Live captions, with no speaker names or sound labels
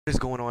What is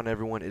going on,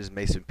 everyone? It is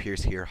Mason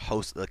Pierce here,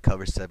 host of the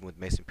Cover 7 with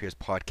Mason Pierce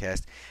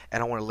podcast,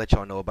 and I want to let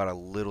y'all know about a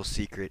little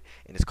secret,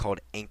 and it's called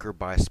Anchor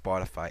by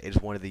Spotify. It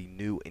is one of the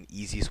new and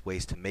easiest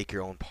ways to make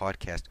your own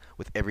podcast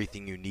with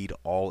everything you need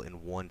all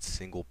in one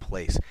single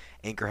place.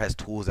 Anchor has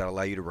tools that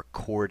allow you to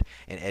record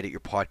and edit your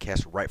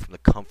podcast right from the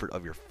comfort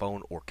of your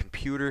phone or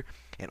computer,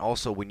 and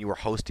also when you are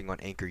hosting on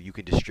Anchor, you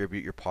can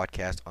distribute your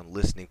podcast on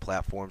listening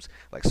platforms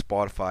like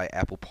Spotify,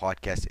 Apple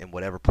Podcasts, and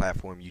whatever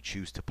platform you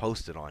choose to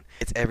post it on.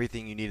 It's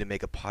everything you need to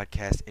make a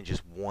podcast in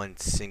just one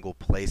single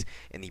place.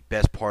 And the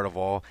best part of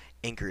all,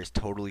 Anchor is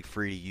totally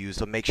free to use.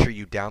 So make sure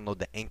you download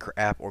the Anchor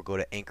app or go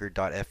to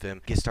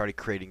anchor.fm. Get started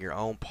creating your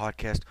own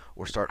podcast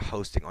or start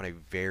hosting on a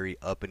very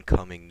up and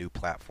coming new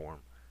platform.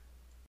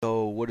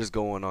 So what is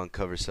going on,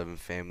 Cover 7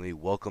 family?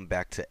 Welcome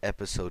back to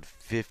episode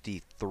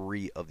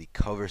 53 of the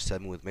Cover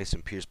 7 with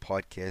Mason Pierce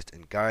podcast.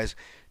 And guys,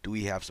 do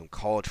we have some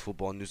college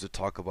football news to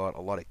talk about?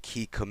 A lot of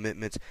key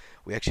commitments.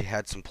 We actually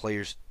had some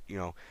players,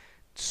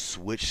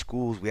 switch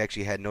schools. We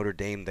actually had Notre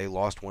Dame. They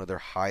lost one of their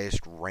highest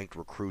ranked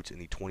recruits in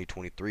the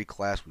 2023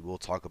 class. We will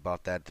talk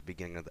about that at the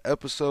beginning of the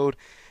episode.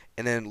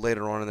 And then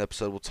later on in the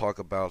episode, we'll talk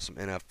about some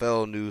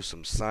NFL news,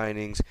 some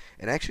signings,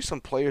 and actually some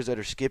players that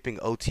are skipping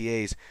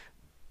OTAs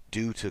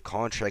due to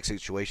contract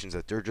situations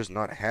that they're just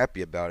not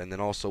happy about. And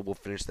then also we'll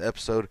finish the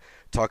episode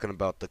talking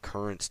about the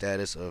current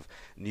status of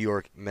New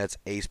York Mets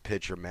ace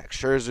pitcher Max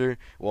Scherzer.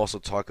 We'll also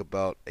talk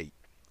about a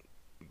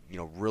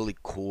really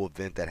cool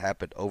event that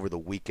happened over the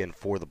weekend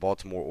for the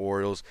Baltimore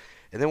Orioles.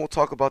 And then we'll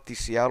talk about the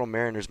Seattle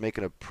Mariners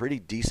making a pretty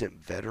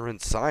decent veteran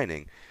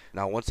signing.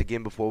 Now, once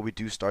again, before we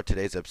do start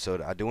today's episode,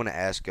 I do want to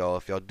ask y'all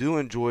if y'all do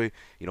enjoy,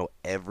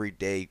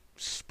 everyday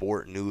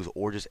sport news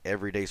or just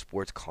everyday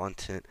sports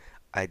content.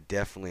 I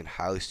definitely and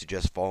highly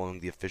suggest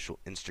following the official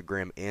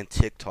Instagram and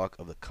TikTok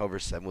of the Cover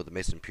 7 with the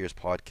Mason Pierce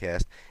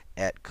podcast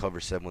at Cover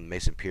 7 with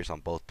Mason Pierce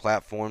on both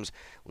platforms.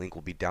 Link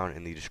will be down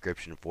in the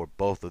description for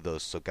both of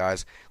those. So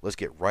guys, let's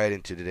get right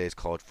into today's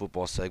college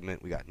football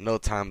segment. We got no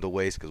time to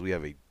waste because we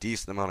have a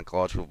decent amount of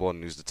college football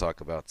news to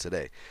talk about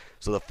today.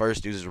 So the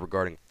first news is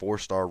regarding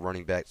four-star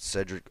running back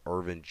Cedric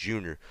Irvin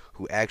Jr.,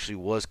 who actually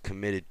was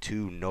committed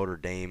to Notre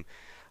Dame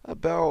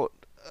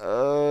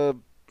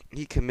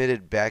he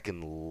committed back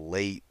in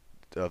late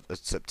of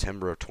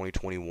September of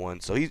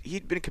 2021. So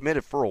he'd been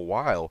committed for a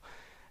while,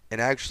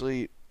 and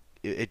actually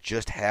it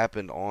just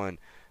happened on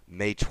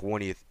May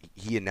 20th.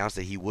 He announced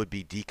that he would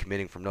be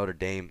decommitting from Notre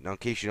Dame. Now, in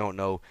case you don't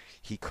know,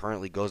 he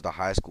currently goes to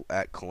high school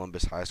at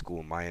Columbus High School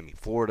in Miami,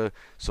 Florida.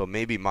 So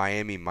maybe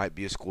Miami might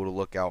be a school to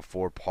look out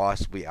for,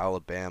 possibly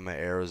Alabama,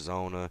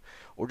 Arizona,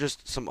 or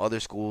just some other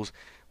schools,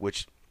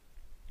 which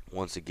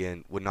once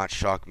again would not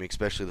shock me,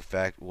 especially the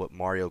fact what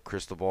Mario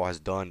Cristobal has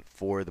done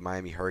for the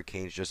Miami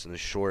Hurricanes just in the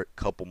short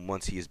couple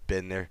months he has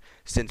been there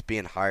since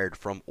being hired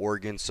from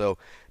Oregon. So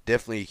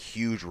definitely a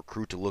huge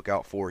recruit to look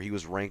out for. He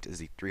was ranked as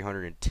the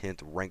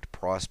 310th ranked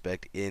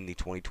prospect in the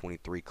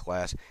 2023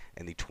 class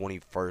and the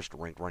 21st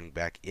ranked running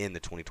back in the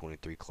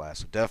 2023 class.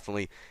 So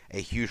definitely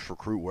a huge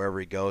recruit wherever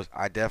he goes.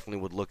 I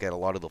definitely would look at a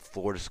lot of the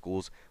Florida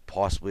schools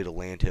possibly to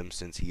land him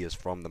since he is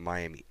from the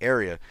Miami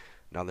area.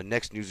 Now, the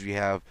next news we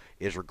have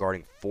is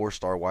regarding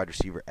four-star wide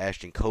receiver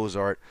Ashton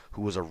Cozart,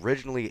 who was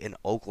originally an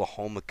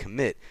Oklahoma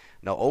commit.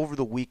 Now, over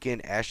the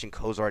weekend, Ashton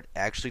Cozart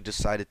actually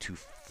decided to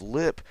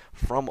flip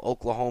from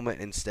Oklahoma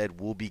and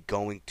instead will be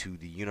going to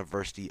the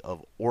University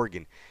of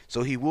Oregon.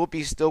 So he will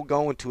be still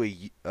going to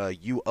a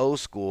UO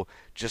school,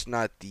 just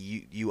not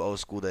the UO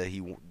school that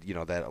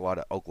that a lot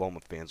of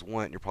Oklahoma fans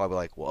want. You're probably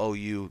like, well,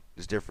 OU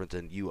is different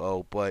than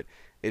UO, but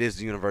it is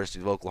the University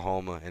of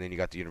Oklahoma, and then you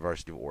got the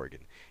University of Oregon.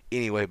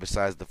 Anyway,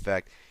 besides the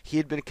fact, he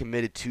had been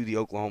committed to the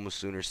Oklahoma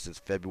Sooners since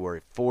February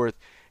 4th,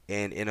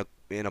 and in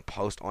a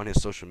post on his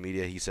social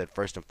media, he said,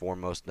 first and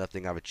foremost,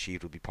 nothing I've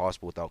achieved would be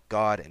possible without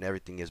God, and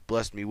everything He has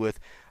blessed me with.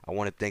 I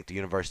want to thank the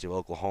University of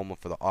Oklahoma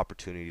for the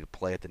opportunity to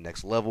play at the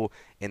next level,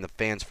 and the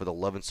fans for the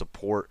love and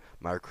support.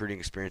 My recruiting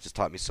experience has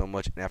taught me so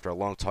much, and after a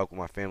long talk with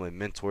my family and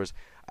mentors,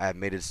 I have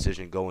made a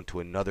decision to go into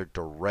another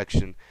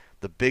direction.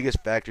 The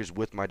biggest factors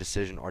with my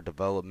decision are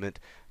development,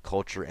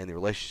 culture, and the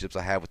relationships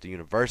I have with the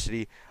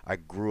university. I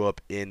grew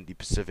up in the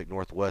Pacific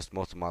Northwest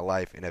most of my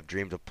life and have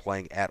dreamed of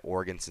playing at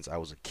Oregon since I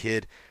was a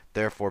kid.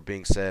 Therefore,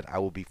 being said, I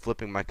will be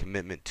flipping my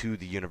commitment to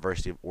the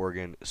University of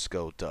Oregon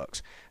Sco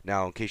Ducks.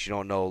 Now, in case you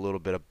don't know a little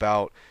bit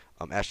about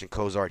Ashton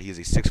Cozart, he is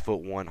a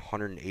 6'1",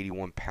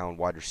 181-pound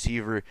wide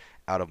receiver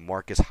out of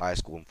Marcus High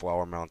School in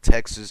Flower Mound,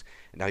 Texas.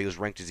 And now he was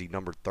ranked as the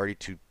number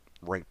 32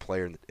 ranked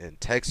player in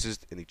Texas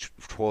and the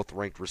 12th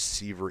ranked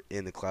receiver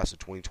in the class of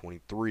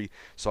 2023.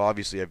 So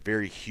obviously a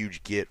very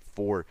huge get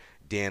for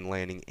Dan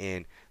Lanning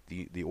and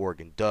the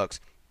Oregon Ducks.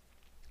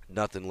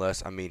 Nothing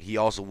less. I mean, he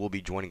also will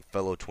be joining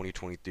fellow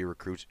 2023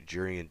 recruits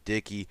Jurian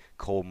Dickey,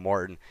 Cole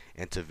Martin,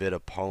 and Tavita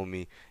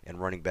Pomi,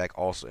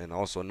 and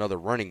also another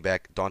running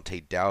back, Dante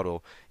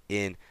Dowdle,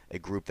 in a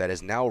group that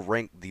is now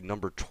ranked the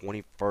number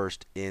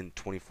 21st in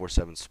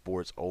 24/7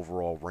 Sports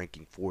overall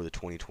ranking for the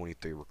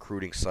 2023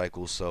 recruiting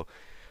cycle. So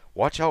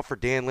watch out for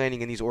Dan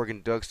Lanning and these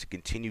Oregon Ducks to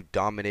continue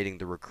dominating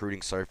the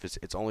recruiting surface.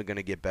 It's only going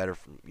to get better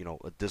from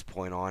at this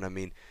point on. I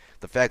mean,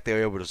 the fact they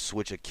were able to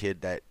switch a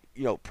kid that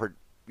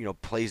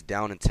plays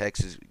down in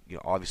Texas.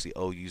 Obviously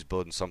OU's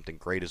building something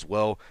great as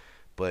well,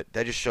 but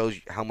that just shows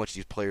how much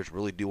these players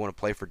really do want to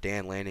play for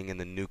Dan Lanning and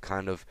the new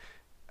kind of,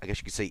 I guess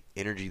you could say,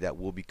 energy that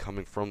will be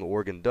coming from the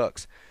Oregon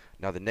Ducks.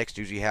 Now, the next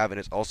news we have, and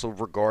it's also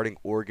regarding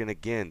Oregon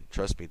again.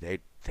 Trust me, they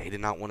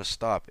did not want to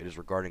stop. It is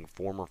regarding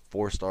former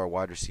four-star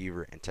wide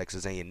receiver and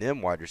Texas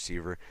A&M wide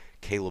receiver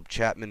Caleb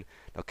Chapman.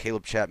 Now,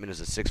 Caleb Chapman is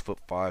a 6'5",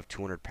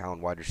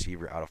 200-pound wide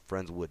receiver out of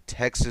Friendswood,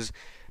 Texas.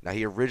 Now,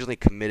 he originally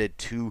committed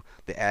to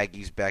the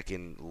Aggies back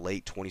in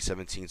late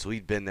 2017, so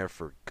he'd been there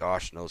for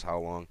gosh knows how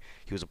long.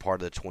 He was a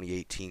part of the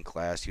 2018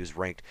 class. He was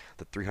ranked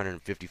the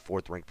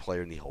 354th ranked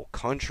player in the whole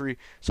country,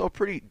 so a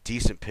pretty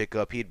decent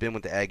pickup. He had been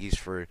with the Aggies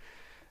for,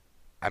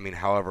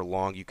 however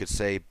long you could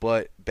say,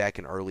 but back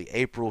in early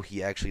April,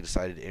 he actually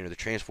decided to enter the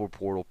transfer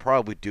portal,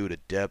 probably due to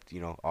depth.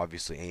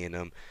 Obviously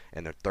A&M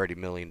and their $30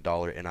 million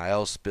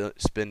NIL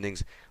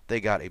spendings. They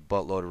got a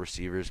buttload of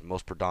receivers,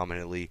 most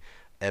predominantly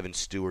Evan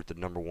Stewart, the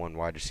number one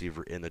wide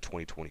receiver in the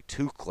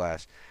 2022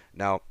 class.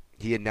 Now,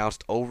 he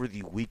announced over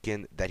the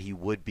weekend that he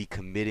would be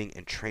committing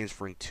and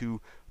transferring to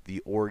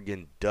the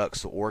Oregon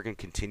Ducks. So Oregon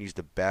continues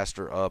to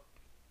baster up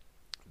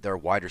their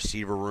wide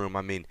receiver room.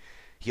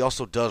 He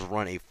also does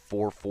run a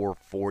 4.4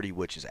 40,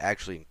 which is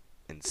actually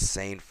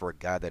insane for a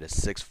guy that is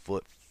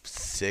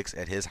 6'6"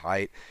 at his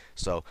height.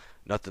 So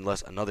nothing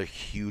less, another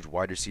huge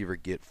wide receiver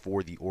get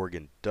for the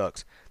Oregon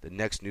Ducks. The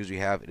next news we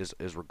have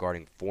is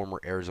regarding former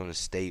Arizona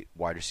State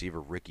wide receiver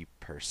Ricky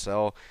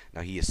Purcell.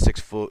 Now, he is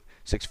 6'1",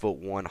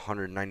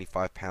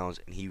 195 pounds,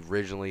 and he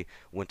originally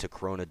went to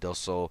Corona del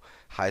Sol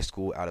High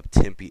School out of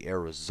Tempe,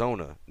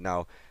 Arizona.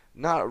 Now,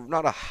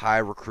 not a high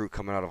recruit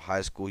coming out of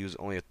high school. He was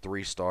only a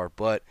 3-star,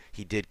 but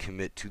he did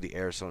commit to the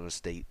Arizona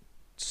State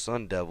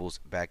Sun Devils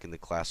back in the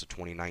class of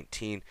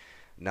 2019.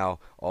 Now,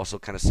 also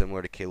kind of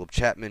similar to Caleb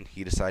Chapman,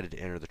 he decided to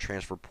enter the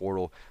transfer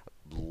portal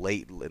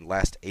late in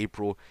last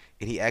April,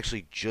 and he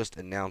actually just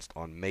announced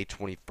on May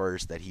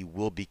 21st that he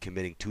will be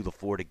committing to the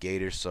Florida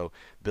Gators. So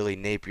Billy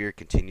Napier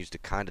continues to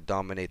kind of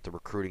dominate the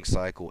recruiting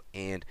cycle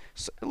and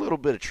a little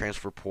bit of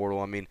transfer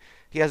portal.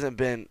 He hasn't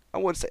been,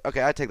 I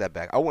take that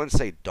back. I wouldn't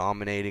say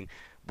dominating,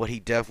 but he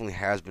definitely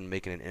has been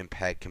making an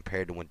impact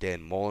compared to when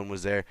Dan Mullen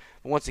was there.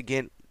 But once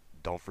again,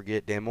 don't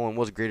forget, Dan Mullen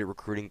was great at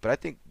recruiting, but I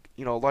think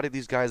a lot of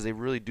these guys, they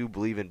really do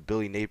believe in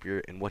Billy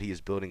Napier and what he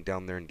is building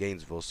down there in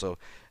Gainesville. So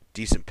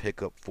decent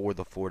pickup for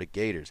the Florida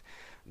Gators.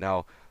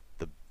 Now,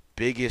 the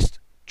biggest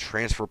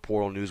transfer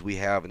portal news we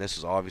have, and this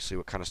is obviously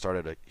what kind of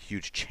started a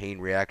huge chain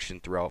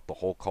reaction throughout the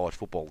whole college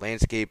football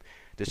landscape.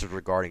 This is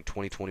regarding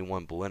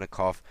 2021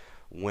 Biletnikoff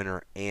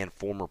winner and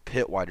former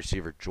Pitt wide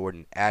receiver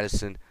Jordan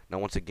Addison. Now,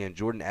 once again,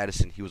 Jordan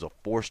Addison, he was a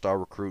 4-star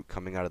recruit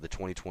coming out of the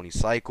 2020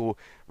 cycle,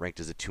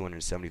 ranked as the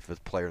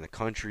 275th player in the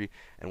country,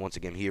 and once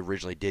again, he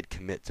originally did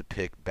commit to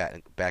Pitt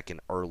back in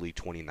early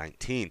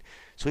 2019.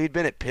 So he'd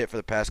been at Pitt for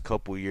the past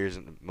couple of years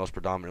and most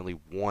predominantly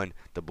won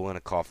the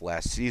Biletnikoff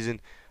last season,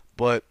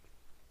 but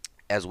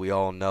as we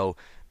all know,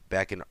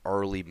 back in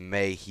early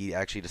May, he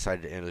actually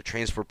decided to enter the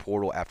transfer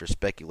portal after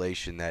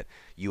speculation that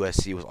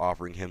USC was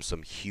offering him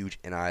some huge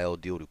NIL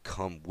deal to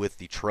come with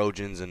the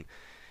Trojans. And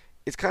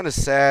it's kind of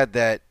sad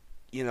that,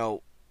 a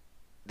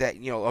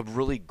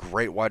really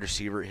great wide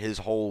receiver, his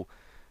whole,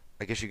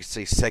 I guess you could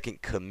say, second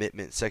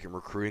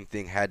recruiting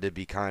thing had to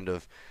be kind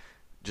of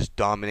just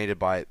dominated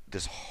by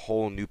this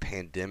whole new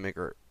epidemic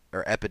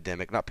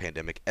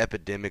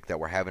that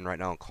we're having right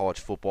now in college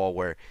football,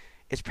 where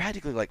it's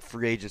practically like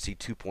free agency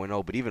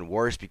 2.0, but even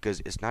worse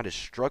because it's not as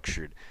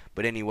structured.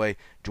 But anyway,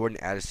 Jordan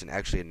Addison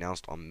actually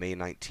announced on May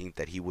 19th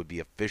that he would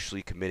be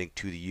officially committing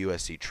to the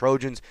USC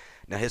Trojans.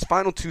 Now, his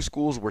final two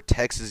schools were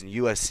Texas and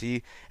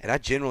USC, and I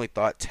generally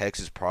thought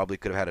Texas probably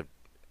could have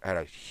had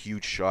a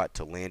huge shot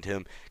to land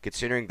him,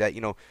 considering that,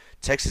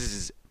 Texas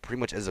is pretty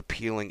much as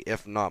appealing,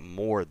 if not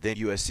more, than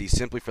USC,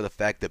 simply for the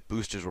fact that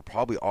boosters will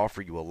probably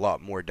offer you a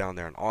lot more down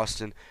there in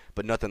Austin.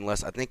 But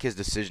nonetheless, I think his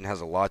decision has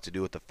a lot to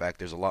do with the fact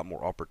there's a lot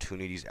more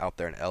opportunities out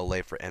there in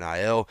LA for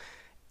NIL,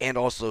 and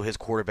also his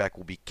quarterback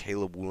will be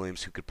Caleb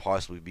Williams, who could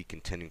possibly be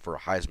contending for a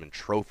Heisman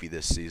Trophy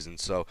this season.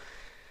 So,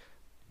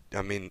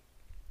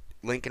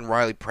 Lincoln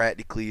Riley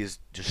practically is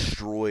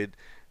destroyed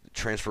the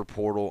transfer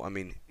portal.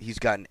 He's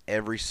gotten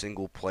every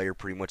single player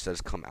pretty much that has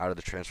come out of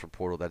the transfer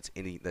portal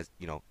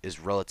is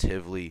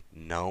relatively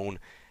known.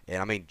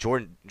 And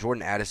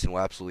Jordan Addison will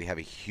absolutely have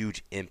a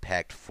huge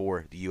impact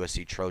for the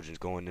USC Trojans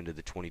going into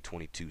the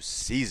 2022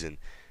 season.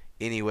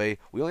 Anyway,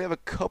 we only have a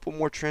couple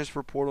more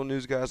transfer portal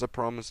news, guys, I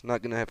promise.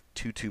 Not going to have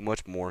too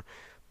much more.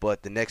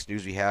 But the next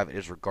news we have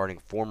is regarding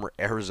former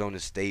Arizona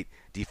State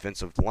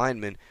defensive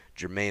lineman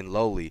Jermaine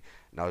Lowley.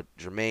 Now,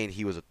 Jermaine,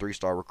 he was a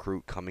 3-star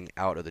recruit coming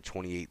out of the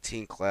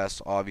 2018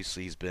 class.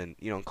 Obviously, he's been,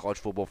 in college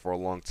football for a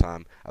long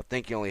time. I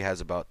think he only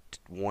has about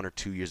 1 or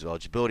 2 years of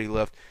eligibility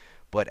left.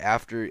 But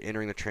after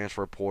entering the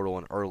transfer portal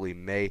in early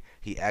May,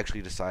 he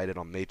actually decided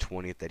on May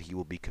 20th that he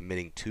will be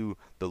committing to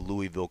the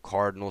Louisville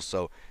Cardinals.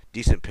 So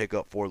decent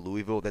pickup for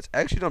Louisville. That's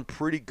actually done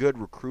pretty good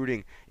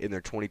recruiting in their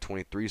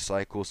 2023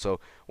 cycle. So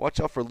watch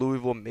out for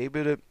Louisville,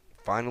 maybe to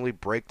finally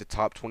break the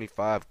top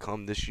 25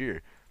 come this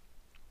year.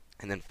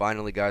 And then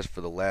finally, guys,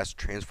 for the last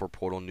transfer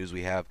portal news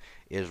we have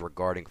is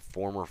regarding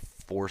former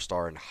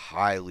four-star and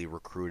highly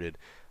recruited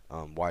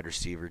wide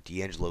receiver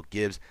D'Angelo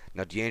Gibbs.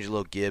 Now,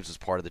 D'Angelo Gibbs is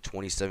part of the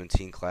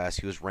 2017 class.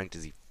 He was ranked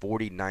as the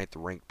 49th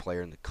ranked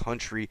player in the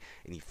country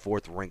and the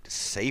 4th ranked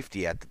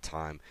safety at the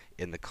time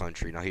in the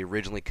country. Now, he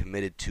originally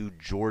committed to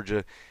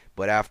Georgia,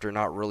 but after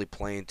not really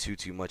playing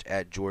too much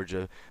at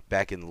Georgia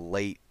back in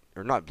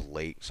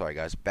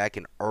back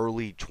in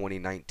early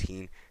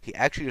 2019, he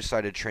actually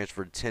decided to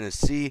transfer to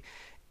Tennessee.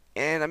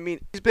 And, I mean,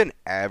 he's been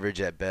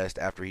average at best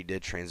after he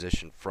did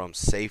transition from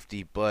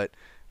safety, but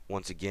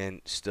once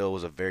again, still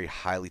was a very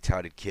highly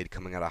touted kid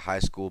coming out of high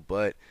school,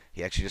 but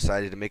he actually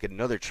decided to make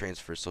another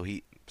transfer. So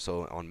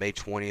on May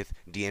 20th,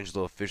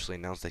 D'Angelo officially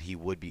announced that he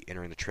would be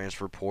entering the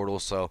transfer portal.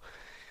 So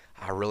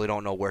I really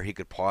don't know where he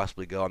could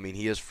possibly go. I mean,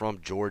 he is from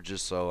Georgia,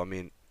 so, I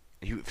mean,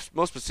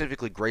 most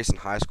specifically Grayson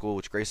High School,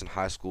 which Grayson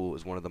High School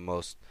is one of the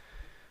most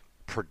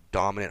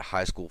predominant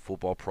high school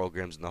football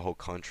programs in the whole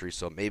country.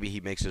 So maybe he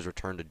makes his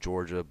return to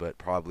Georgia, but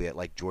probably at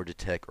like Georgia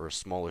Tech or a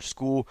smaller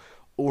school,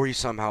 or he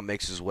somehow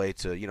makes his way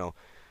to,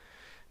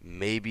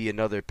 maybe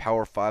another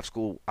Power 5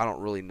 school. I don't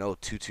really know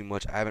too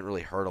much. I haven't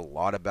really heard a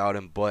lot about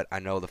him, but I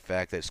know the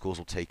fact that schools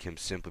will take him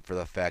simply for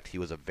the fact he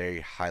was a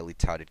very highly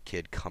touted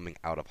kid coming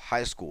out of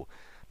high school.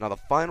 Now, the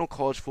final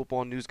college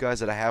football news,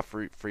 guys, that I have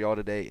for y'all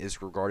today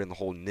is regarding the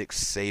whole Nick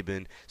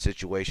Saban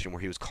situation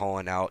where he was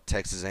calling out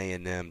Texas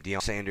A&M,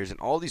 Deion Sanders, and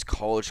all these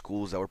college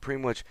schools that were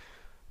pretty much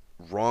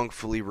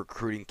wrongfully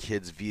recruiting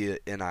kids via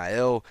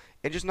NIL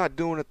and just not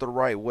doing it the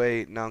right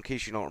way. Now, in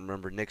case you don't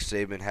remember, Nick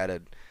Saban had I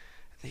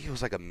think it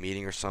was like a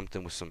meeting or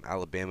something with some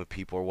Alabama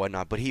people or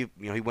whatnot, but he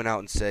went out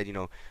and said,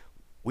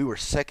 we were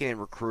second in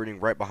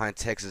recruiting right behind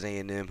Texas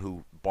A&M,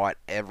 who bought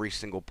every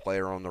single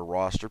player on their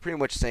roster, pretty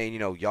much saying,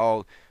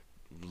 y'all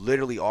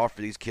literally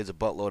offer these kids a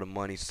buttload of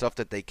money, stuff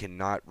that they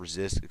cannot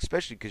resist,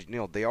 especially because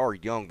they are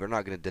young. They're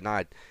not going to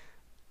deny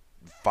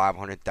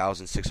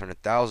 500,000,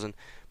 600,000.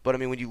 But I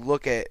mean, when you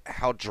look at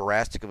how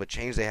drastic of a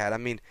change they had, I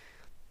mean,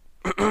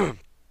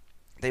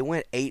 they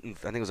went I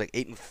think it was like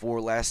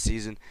 8-4 last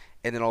season,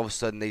 and then all of a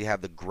sudden they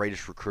have the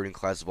greatest recruiting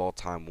class of all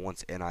time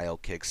once NIL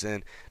kicks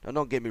in. Now,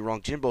 don't get me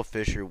wrong, Jimbo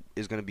Fisher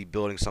is going to be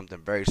building something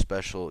very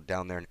special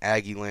down there in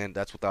Aggie land.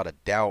 That's without a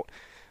doubt.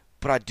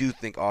 But I do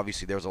think,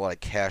 obviously, there was a lot of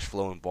cash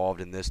flow involved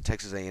in this.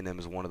 Texas A&M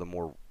is one of the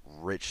more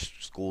rich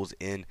schools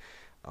in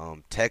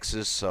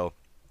Texas, so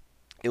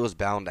it was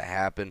bound to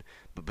happen.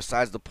 But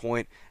besides the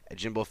point,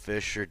 Jimbo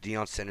Fisher,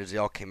 Deion Sanders, they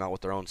all came out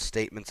with their own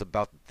statements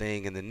about the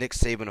thing. And then Nick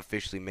Saban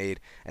officially made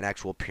an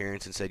actual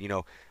appearance and said,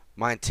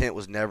 my intent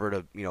was never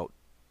to,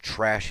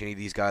 trash any of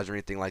these guys or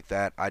anything like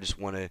that. I just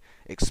want to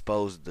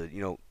expose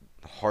the,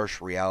 harsh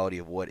reality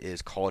of what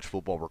is college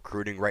football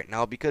recruiting right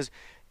now, because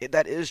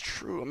that is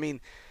true. I mean,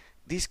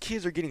 these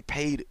kids are getting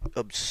paid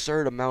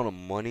absurd amount of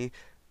money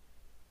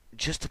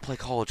just to play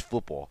college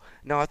football.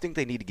 Now, I think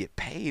they need to get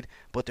paid,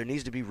 but there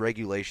needs to be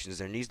regulations,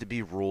 there needs to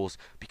be rules,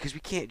 because we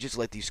can't just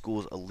let these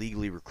schools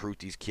illegally recruit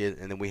these kids,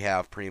 and then we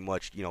have pretty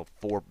much,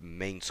 4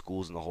 main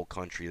schools in the whole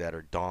country that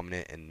are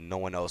dominant and no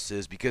one else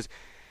is, because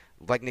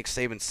like Nick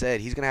Saban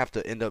said, he's going to have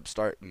to end up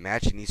start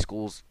matching these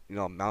schools,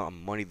 amount of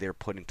money they're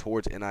putting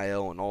towards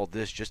NIL and all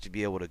this just to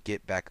be able to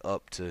get back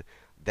up to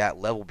that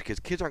level, because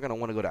kids aren't going to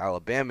want to go to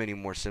Alabama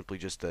anymore simply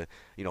just to,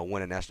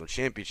 win a national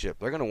championship.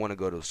 They're going to want to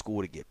go to a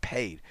school to get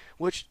paid,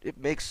 which it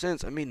makes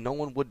sense. I mean, no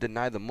one would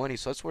deny the money,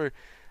 so that's where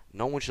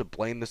no one should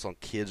blame this on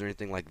kids or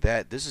anything like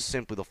that. This is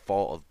simply the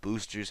fault of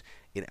boosters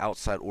in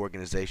outside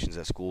organizations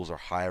that schools are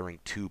hiring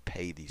to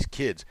pay these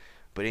kids.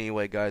 But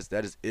anyway, guys,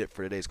 that is it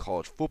for today's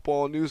college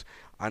football news.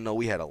 I know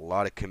we had a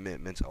lot of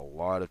commitments, a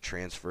lot of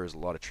transfers, a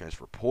lot of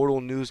transfer portal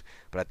news,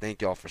 but I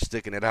thank y'all for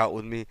sticking it out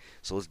with me.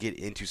 So let's get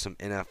into some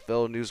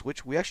NFL news,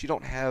 which we actually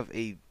don't have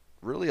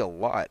really a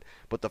lot.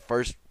 But the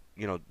first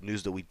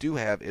news that we do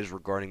have is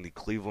regarding the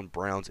Cleveland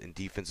Browns and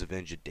defensive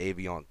end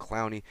Jadeveon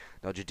Clowney.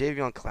 Now,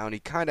 Jadeveon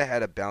Clowney kind of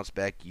had a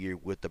bounce-back year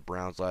with the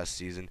Browns last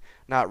season.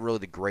 Not really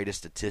the greatest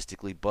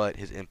statistically, but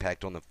his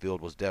impact on the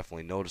field was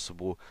definitely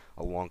noticeable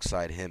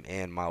alongside him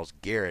and Myles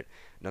Garrett.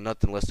 Now,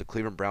 nothing less, the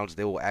Cleveland Browns,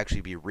 they will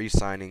actually be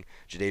re-signing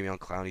Jadeveon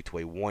Clowney to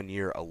a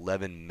 1-year,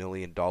 $11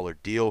 million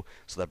deal,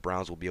 so that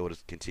Browns will be able to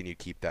continue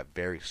to keep that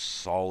very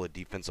solid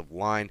defensive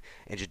line.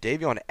 And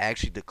Jadeveon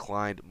actually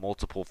declined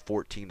multiple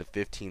 $14 to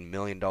 $15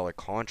 million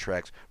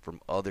contracts from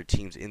other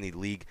teams in the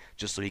league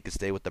just so he could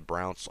stay with the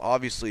Browns. So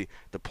obviously,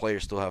 the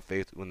players still have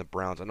faith in the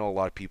Browns. I know a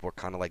lot of people are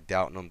kind of like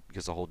doubting them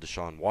because of the whole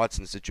Deshaun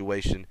Watson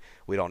situation.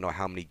 We don't know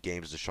how many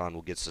games Deshaun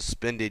will get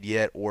suspended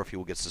yet, or if he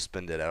will get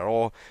suspended at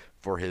all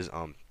for his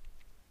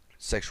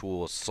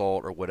sexual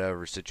assault or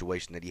whatever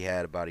situation that he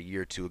had about a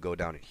year or two ago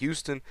down in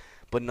Houston.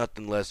 But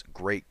nonetheless,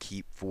 great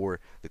keep for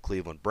the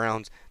Cleveland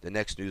Browns. The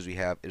next news we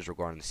have is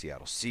regarding the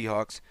Seattle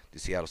Seahawks. The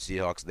Seattle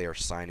Seahawks, they are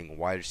signing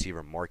wide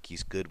receiver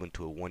Marquise Goodwin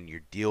to a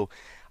one-year deal.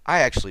 I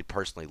actually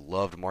personally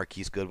loved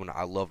Marquise Goodwin.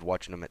 I loved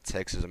watching him at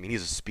Texas. I mean,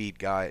 he's a speed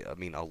guy. I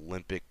mean,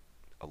 Olympic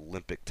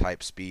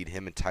type speed.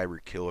 Him and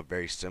Tyreek Hill are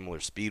very similar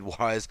speed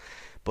wise,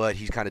 but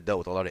he's kind of dealt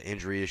with a lot of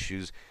injury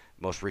issues.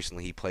 Most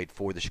recently, he played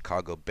for the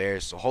Chicago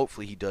Bears, so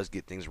hopefully he does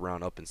get things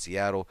around up in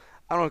Seattle.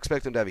 I don't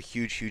expect him to have a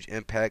huge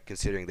impact,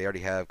 considering they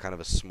already have kind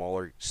of a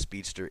smaller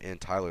speedster in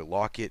Tyler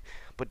Lockett,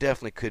 but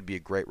definitely could be a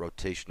great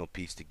rotational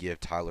piece to give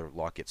Tyler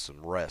Lockett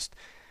some rest.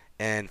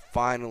 And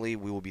finally,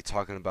 we will be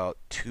talking about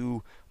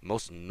two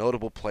most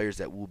notable players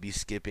that will be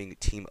skipping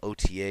team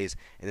OTAs,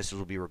 and this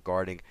will be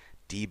regarding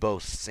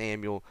Deebo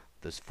Samuel,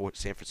 the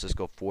San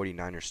Francisco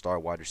 49ers star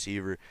wide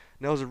receiver.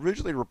 Now, it was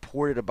originally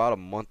reported about a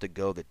month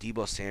ago that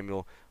Deebo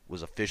Samuel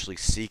was officially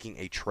seeking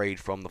a trade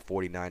from the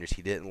 49ers.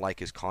 He didn't like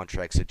his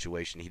contract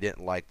situation. He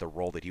didn't like the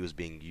role that he was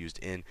being used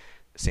in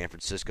San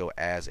Francisco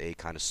as a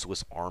kind of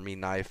Swiss Army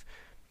knife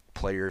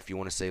player, if you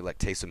want to say, like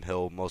Taysom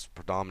Hill most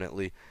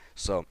predominantly.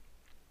 So,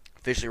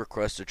 officially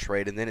requested a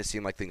trade, and then it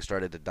seemed like things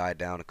started to die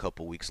down a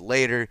couple weeks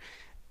later.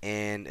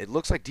 And it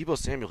looks like Deebo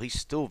Samuel, he's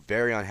still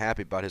very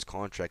unhappy about his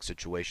contract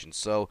situation.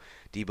 So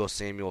Deebo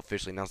Samuel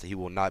officially announced that he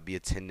will not be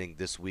attending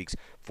this week's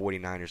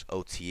 49ers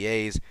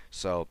OTAs.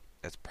 So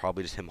that's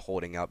probably just him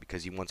holding out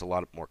because he wants a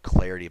lot more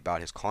clarity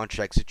about his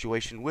contract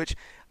situation, which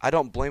I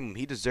don't blame him.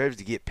 He deserves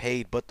to get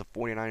paid, but the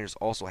 49ers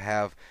also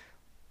have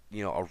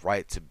a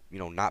right to,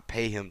 not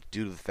pay him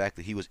due to the fact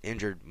that he was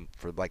injured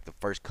for like the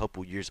first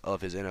couple years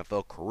of his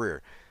NFL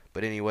career.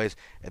 But anyways,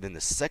 and then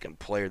the second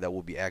player that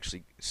will be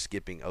actually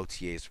skipping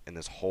OTAs in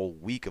this whole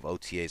week of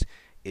OTAs,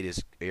 it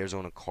is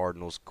Arizona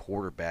Cardinals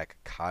quarterback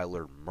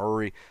Kyler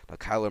Murray. Now,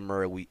 Kyler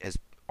Murray has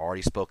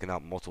already spoken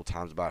out multiple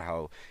times about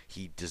how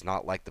he does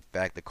not like the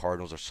fact the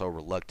Cardinals are so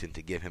reluctant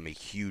to give him a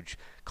huge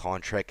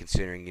contract,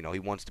 considering, he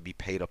wants to be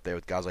paid up there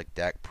with guys like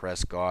Dak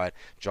Prescott,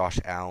 Josh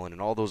Allen,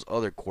 and all those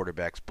other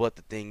quarterbacks. But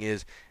the thing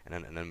is, and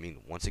I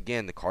mean, once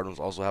again, the Cardinals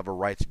also have a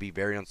right to be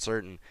very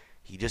uncertain.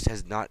 He just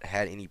has not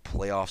had any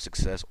playoff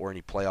success or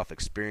any playoff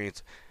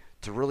experience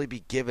to really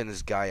be giving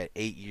this guy an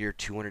 8-year,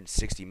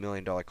 $260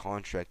 million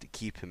contract to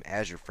keep him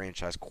as your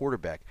franchise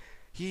quarterback.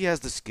 He has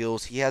the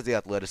skills. He has the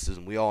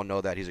athleticism. We all know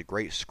that. He's a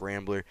great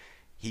scrambler.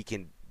 He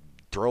can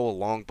throw a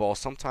long ball.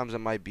 Sometimes it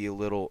might be a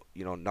little,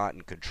 not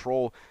in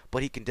control,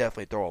 but he can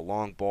definitely throw a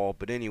long ball.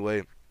 But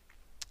anyway,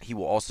 he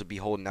will also be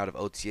holding out of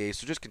OTA.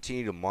 So just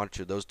continue to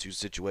monitor those two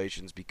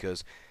situations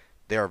because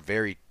they are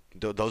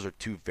those are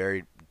two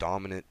very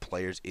dominant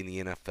players in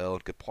the NFL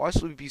and could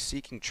possibly be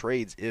seeking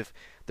trades if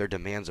their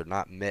demands are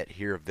not met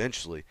here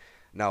eventually.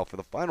 Now, for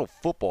the final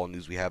football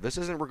news we have, this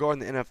isn't regarding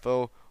the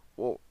NFL.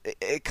 Well,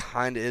 it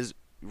kind of is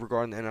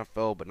regarding the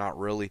NFL, but not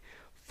really.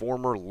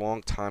 Former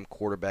longtime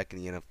quarterback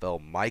in the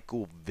NFL,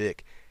 Michael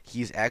Vick,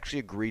 he's actually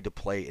agreed to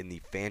play in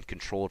the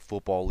fan-controlled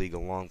football league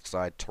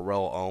alongside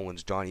Terrell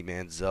Owens, Johnny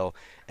Manziel,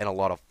 and a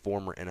lot of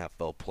former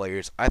NFL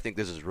players. I think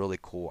this is really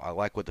cool. I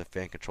like what the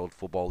fan-controlled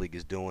football league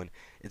is doing.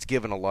 It's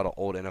given a lot of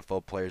old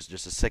NFL players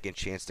just a second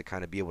chance to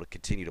kind of be able to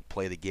continue to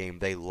play the game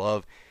they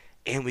love,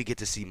 and we get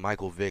to see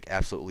Michael Vick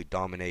absolutely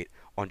dominate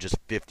on just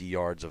 50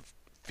 yards of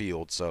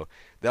field. So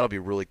that'll be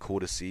really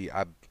cool to see.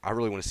 I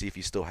really want to see if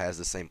he still has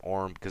the same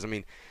arm because, I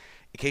mean,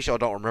 in case y'all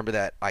don't remember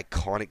that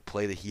iconic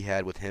play that he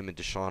had with him and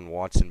Deshaun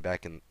Watson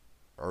back in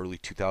early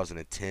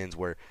 2010s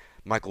where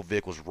Michael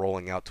Vick was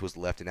rolling out to his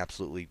left and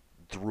absolutely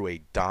threw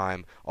a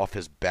dime off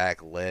his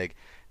back leg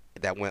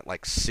that went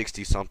like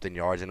 60-something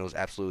yards, and it was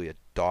absolutely a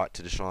dot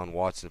to Deshaun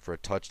Watson for a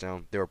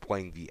touchdown. They were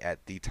playing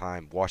at the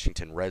time,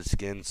 Washington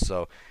Redskins,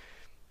 so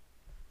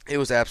it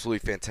was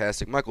absolutely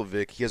fantastic. Michael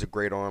Vick, he has a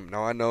great arm.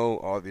 Now, I know,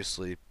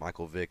 obviously,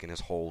 Michael Vick and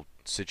his whole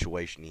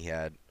situation he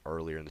had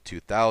earlier in the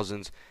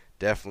 2000s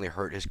definitely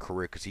hurt his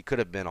career because he could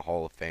have been a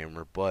Hall of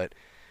Famer, but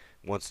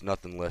once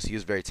nothing less, he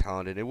is very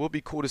talented. It will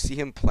be cool to see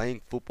him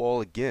playing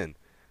football again.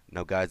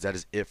 Now, guys, that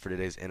is it for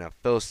today's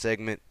NFL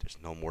segment. There's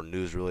no more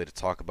news really to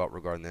talk about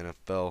regarding the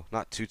NFL.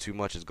 Not too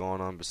much is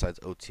going on besides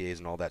OTAs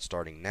and all that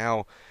starting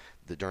now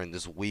during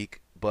this week,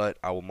 but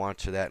I will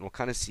monitor that and we'll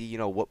kind of see,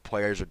 what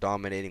players are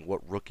dominating,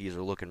 what rookies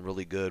are looking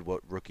really good,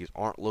 what rookies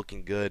aren't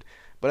looking good.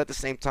 But at the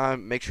same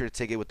time, make sure to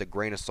take it with a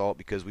grain of salt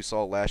because we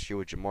saw last year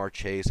with Jamar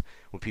Chase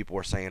when people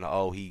were saying,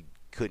 oh, he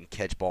couldn't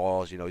catch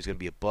balls, he's going to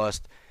be a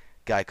bust.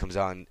 Guy comes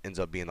out and ends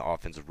up being the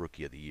offensive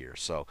rookie of the year.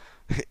 So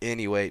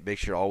anyway, make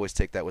sure to always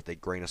take that with a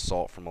grain of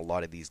salt from a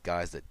lot of these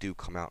guys that do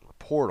come out and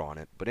report on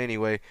it. But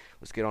anyway,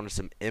 let's get on to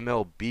some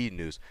MLB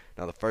news.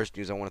 Now, the first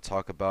news I want to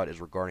talk about is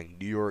regarding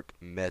New York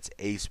Mets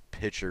ace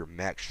pitcher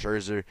Max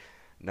Scherzer.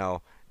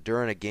 Now,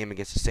 during a game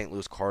against the St.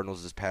 Louis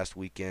Cardinals this past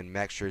weekend,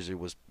 Max Scherzer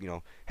was,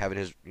 having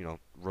his,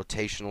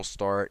 rotational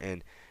start,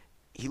 and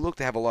he looked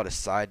to have a lot of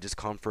side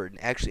discomfort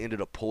and actually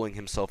ended up pulling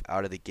himself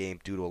out of the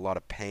game due to a lot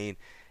of pain.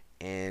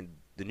 And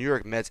the New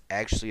York Mets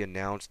actually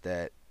announced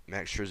that,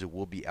 Max Scherzer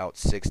will be out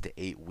 6 to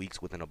 8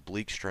 weeks with an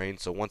oblique strain.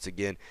 So once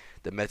again,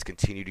 the Mets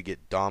continue to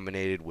get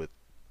dominated with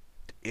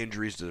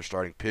injuries to their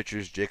starting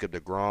pitchers. Jacob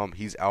deGrom,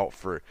 he's out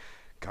for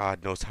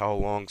God knows how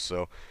long.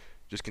 So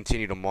just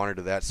continue to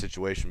monitor that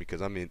situation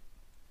because, I mean,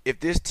 if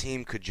this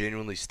team could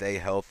genuinely stay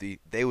healthy,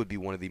 they would be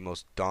one of the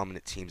most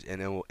dominant teams in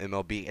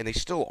MLB, and they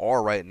still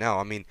are right now.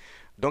 I mean,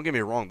 don't get me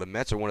wrong, the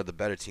Mets are one of the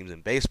better teams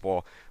in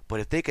baseball, but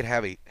if they could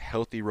have a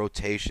healthy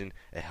rotation,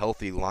 a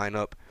healthy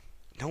lineup,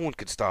 no one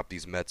could stop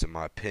these Mets, in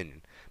my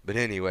opinion. But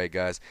anyway,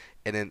 guys,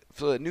 and then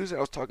for the news that I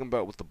was talking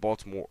about with the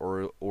Baltimore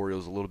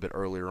Orioles a little bit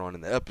earlier on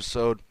in the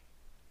episode,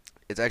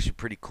 it's actually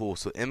pretty cool.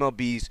 So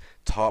MLB's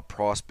top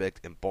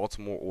prospect and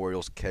Baltimore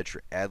Orioles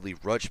catcher Adley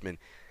Rutschman,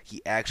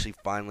 he actually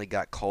finally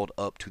got called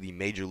up to the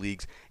major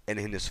leagues, and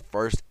in his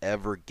first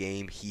ever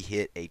game, he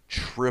hit a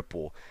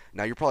triple.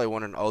 Now you're probably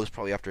wondering, oh, this is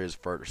probably after his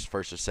first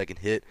or second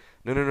hit.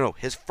 No.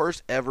 His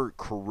first ever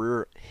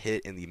career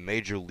hit in the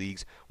major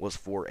leagues was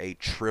for a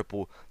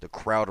triple. The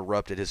crowd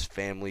erupted. His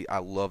family, I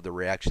love the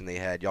reaction they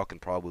had. Y'all can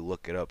probably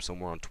look it up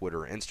somewhere on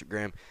Twitter or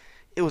Instagram.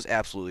 It was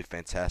absolutely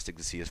fantastic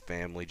to see his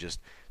family just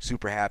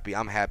super happy.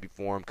 I'm happy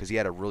for him because he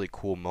had a really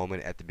cool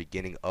moment at the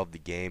beginning of the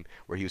game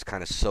where he was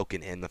kind of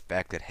soaking in the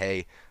fact that,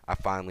 hey, I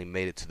finally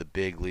made it to the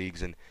big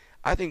leagues. And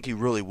I think he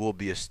really will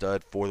be a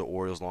stud for the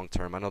Orioles long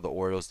term. I know the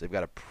Orioles, they've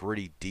got a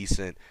pretty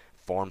decent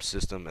farm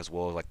system as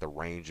well as like the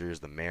Rangers,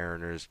 the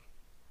Mariners.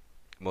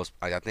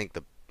 I think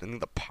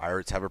the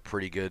Pirates have a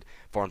pretty good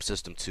farm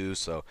system too.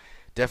 So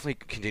definitely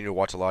continue to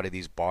watch a lot of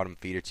these bottom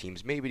feeder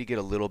teams, maybe to get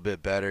a little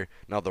bit better.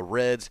 Now the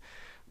Reds,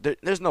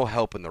 there's no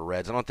help in the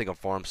Reds. I don't think a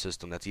farm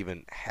system that's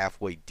even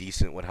halfway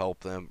decent would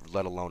help them,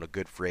 let alone a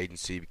good free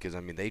agency, because,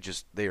 I mean,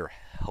 they are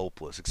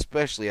helpless,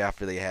 especially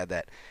after they had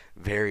that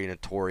very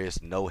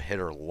notorious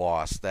no-hitter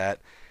loss that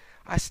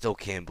I still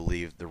can't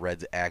believe the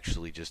Reds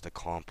actually just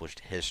accomplished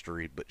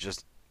history, but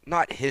just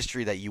not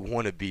history that you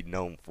want to be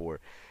known for.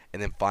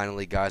 And then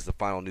finally, guys, the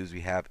final news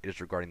we have is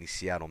regarding the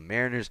Seattle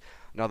Mariners.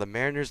 Now, the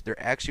Mariners, they're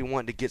actually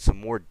wanting to get some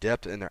more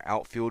depth in their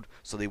outfield,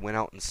 so they went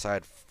out and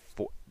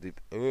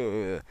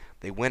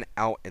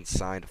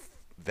signed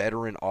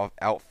veteran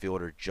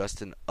outfielder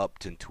Justin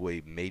Upton to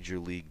a major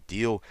league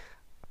deal,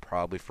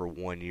 probably for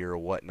 1 year or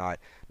whatnot.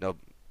 Now,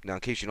 in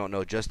case you don't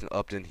know, Justin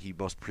Upton, he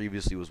most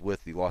previously was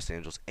with the Los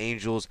Angeles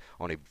Angels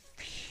on a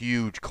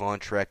huge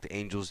contract. The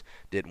Angels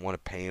didn't want to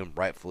pay him,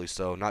 rightfully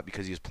so, not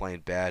because he was playing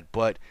bad,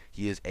 but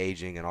he is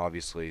aging, and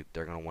obviously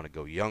they're going to want to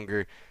go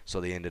younger,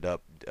 so they ended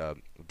up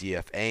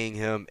DFAing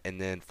him, and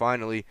then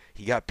finally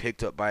he got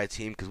picked up by a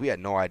team because we had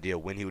no idea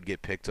when he would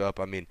get picked up.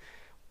 I mean,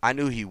 I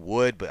knew he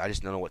would, but I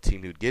just don't know what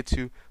team he would get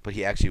to, but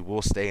he actually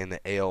will stay in the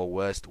AL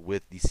West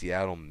with the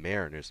Seattle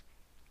Mariners.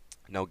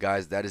 No,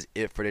 guys, that is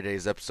it for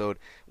today's episode.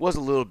 It was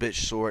a little bit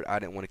short. I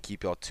didn't want to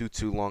keep y'all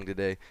too long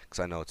today because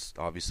I know it's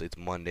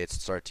Monday. It's the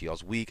start to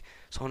y'all's week.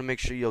 So I want to make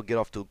sure y'all get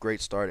off to a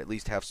great start, at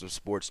least have some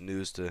sports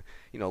news to,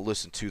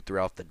 listen to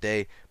throughout the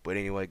day. But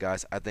anyway,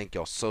 guys, I thank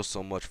y'all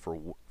so much for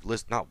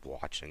not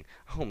watching.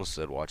 I almost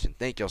said watching.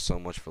 Thank y'all so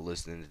much for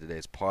listening to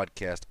today's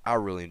podcast. I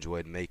really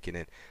enjoyed making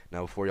it.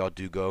 Now, before y'all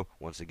do go,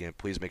 once again,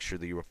 please make sure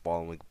that you are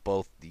following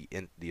both the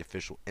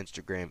official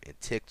Instagram and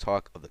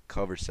TikTok of the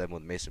Cover 7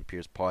 with Mason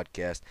Pierce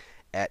podcast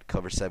at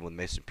Cover 7 with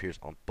Mason Pierce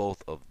on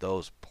both of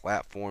those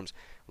platforms.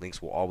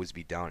 Links will always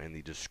be down in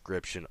the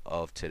description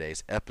of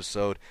today's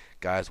episode.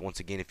 Guys,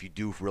 once again, if you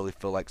do really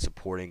feel like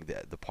supporting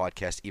the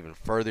podcast even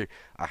further,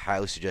 I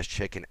highly suggest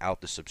checking out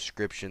the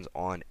subscriptions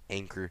on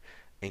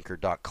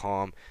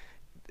anchor.com.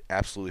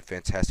 Absolutely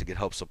fantastic. It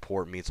helps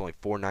support me. It's only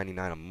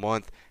 $4.99 a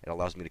month. It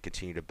allows me to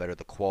continue to better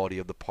the quality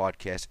of the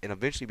podcast and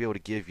eventually be able to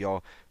give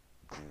y'all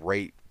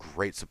great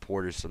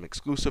supporters some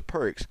exclusive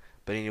perks.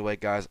 But anyway,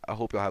 guys, I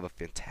hope y'all have a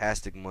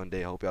fantastic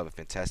Monday. I hope y'all have a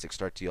fantastic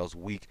start to y'all's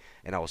week,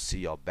 and I will see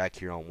y'all back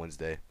here on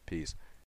Wednesday. Peace.